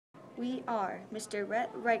We are Mr.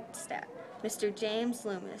 Rhett Reichstadt, Mr. James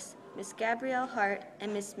Loomis, Miss Gabrielle Hart,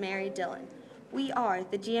 and Miss Mary Dillon. We are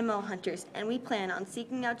the GMO hunters, and we plan on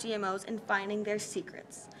seeking out GMOs and finding their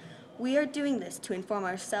secrets. We are doing this to inform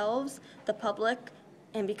ourselves, the public,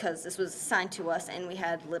 and because this was assigned to us and we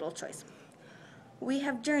had little choice. We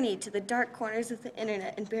have journeyed to the dark corners of the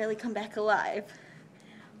internet and barely come back alive.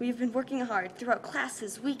 We've been working hard throughout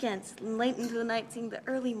classes, weekends, and late into the night seeing the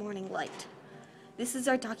early morning light. This is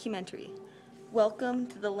our documentary. Welcome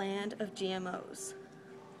to the land of GMOs.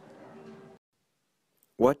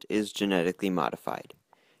 What is genetically modified?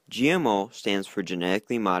 GMO stands for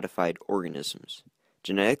genetically modified organisms.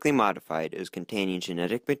 Genetically modified is containing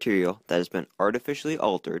genetic material that has been artificially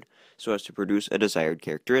altered so as to produce a desired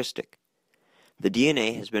characteristic. The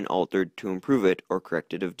DNA has been altered to improve it or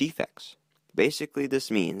correct it of defects. Basically,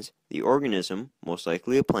 this means the organism, most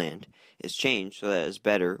likely a plant, is changed so that it is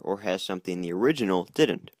better or has something the original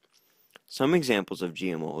didn't. Some examples of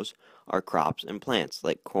GMOs are crops and plants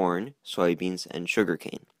like corn, soybeans, and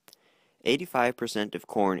sugarcane. 85% of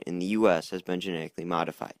corn in the U.S. has been genetically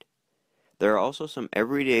modified. There are also some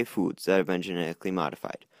everyday foods that have been genetically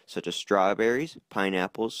modified, such as strawberries,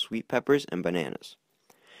 pineapples, sweet peppers, and bananas.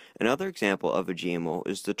 Another example of a GMO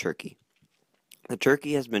is the turkey. The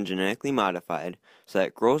turkey has been genetically modified so that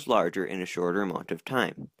it grows larger in a shorter amount of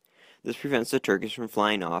time. This prevents the turkeys from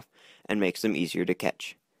flying off and makes them easier to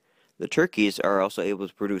catch. The turkeys are also able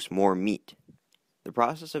to produce more meat. The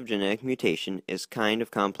process of genetic mutation is kind of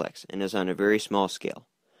complex and is on a very small scale.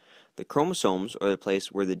 The chromosomes, or the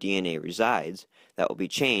place where the DNA resides, that will be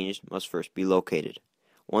changed must first be located.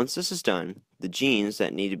 Once this is done, the genes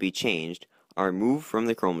that need to be changed are removed from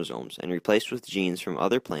the chromosomes and replaced with genes from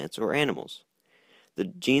other plants or animals. The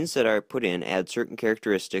genes that are put in add certain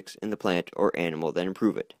characteristics in the plant or animal that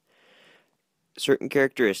improve it. Certain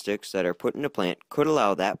characteristics that are put in a plant could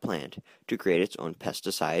allow that plant to create its own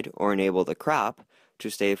pesticide or enable the crop to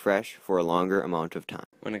stay fresh for a longer amount of time.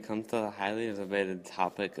 When it comes to the highly debated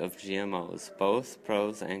topic of GMOs, both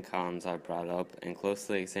pros and cons are brought up and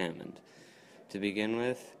closely examined. To begin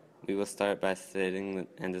with, we will start by stating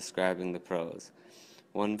and describing the pros.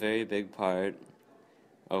 One very big part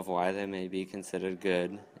of why they may be considered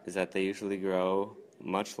good is that they usually grow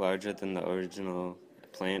much larger than the original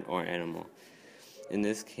plant or animal. In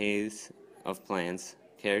this case of plants,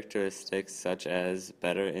 characteristics such as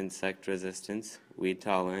better insect resistance, weed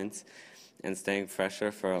tolerance, and staying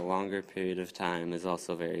fresher for a longer period of time is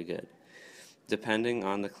also very good. Depending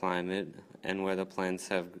on the climate and where the plants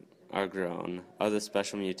are grown, other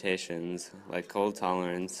special mutations like cold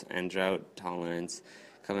tolerance and drought tolerance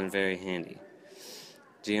come in very handy.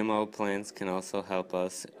 GMO plants can also help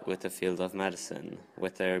us with the field of medicine,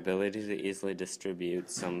 with their ability to easily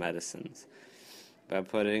distribute some medicines by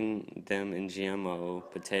putting them in GMO,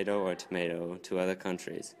 potato or tomato, to other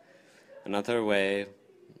countries. Another way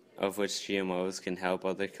of which GMOs can help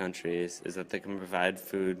other countries is that they can provide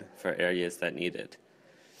food for areas that need it.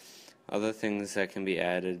 Other things that can be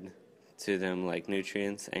added to them like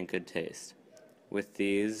nutrients and good taste. With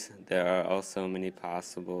these, there are also many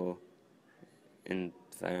possible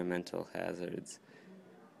environmental hazards.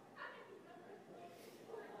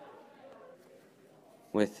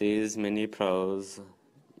 With these many pros,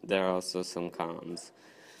 there are also some cons.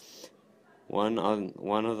 One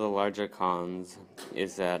of the larger cons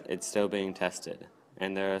is that it's still being tested,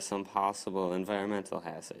 and there are some possible environmental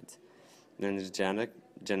hazards. Then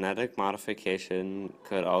genetic modification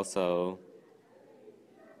could also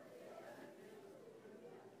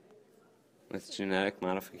With genetic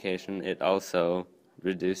modification, it also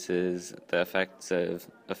reduces the effects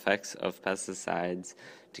of pesticides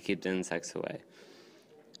to keep the insects away.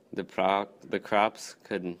 The crops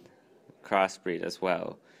could crossbreed as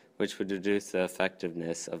well, which would reduce the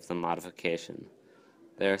effectiveness of the modification.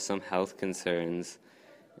 There are some health concerns,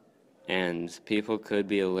 and people could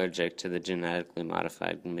be allergic to the genetically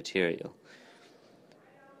modified material.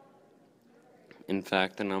 In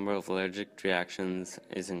fact, the number of allergic reactions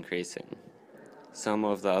is increasing. Some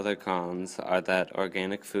of the other cons are that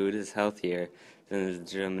organic food is healthier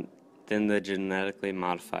than the genetically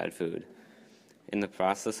modified food. In the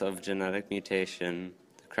process of genetic mutation,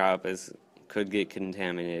 the crop could get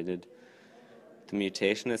contaminated. The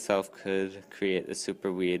mutation itself could create a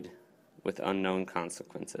superweed with unknown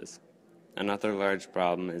consequences. Another large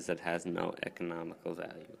problem is that it has no economical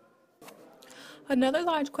value. Another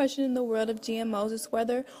large question in the world of GMOs is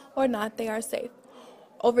whether or not they are safe.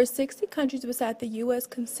 Over 60 countries beside the U.S.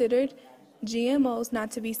 considered GMOs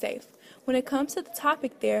not to be safe. When it comes to the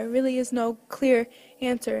topic, there really is no clear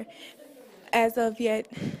answer as of yet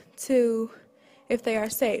to if they are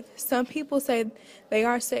safe. Some people say they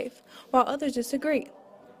are safe, while others disagree.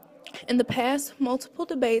 In the past, multiple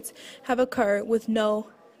debates have occurred with no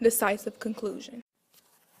decisive conclusion.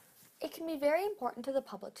 It can be very important to the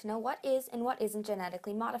public to know what is and what isn't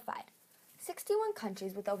genetically modified. 61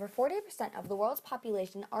 countries with over 40% of the world's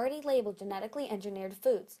population already label genetically engineered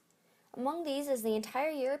foods. Among these is the entire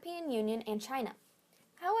European Union and China.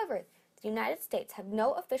 However, the United States have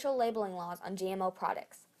no official labeling laws on GMO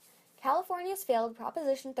products. California's failed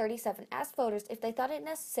Proposition 37 asked voters if they thought it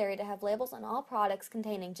necessary to have labels on all products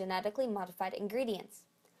containing genetically modified ingredients.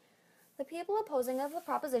 The people opposing of the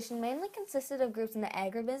proposition mainly consisted of groups in the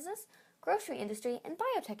agribusiness, grocery industry, and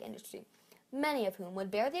biotech industry, many of whom would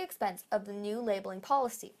bear the expense of the new labeling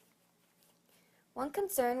policy. One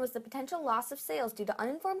concern was the potential loss of sales due to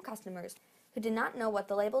uninformed customers who did not know what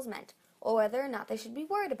the labels meant or whether or not they should be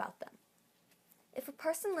worried about them. If a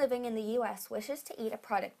person living in the U.S. wishes to eat a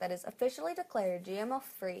product that is officially declared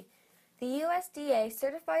GMO-free, the USDA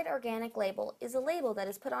Certified Organic Label is a label that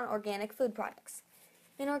is put on organic food products.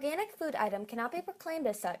 An organic food item cannot be proclaimed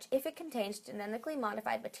as such if it contains genetically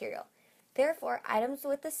modified material. Therefore, items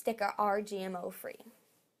with the sticker are GMO-free.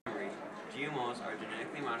 GMOs are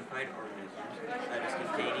genetically modified organisms that is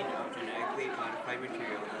containing of genetically modified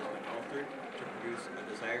material that has been altered to produce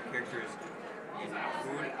a desired characteristic in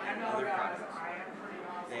food and other products.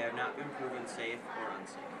 They have not been proven safe or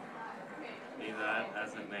unsafe. Be that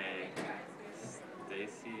as it may,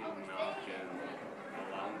 Stacy Malkin, a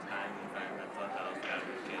longtime environmental health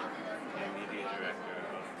advocate and media director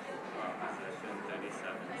of Proposition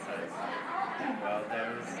 37, says, while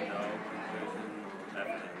there is no conclusive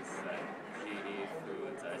evidence that GE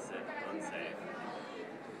foods are unsafe,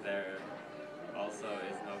 there also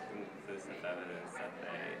is no conclusive evidence that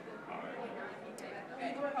they are.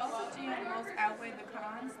 Do the pros of GMOs outweigh the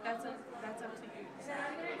cons? That's up to you.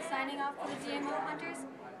 Signing off for the GMO hunters,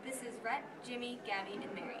 this is Rhett, Jimmy, Gabby,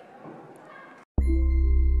 and Mary.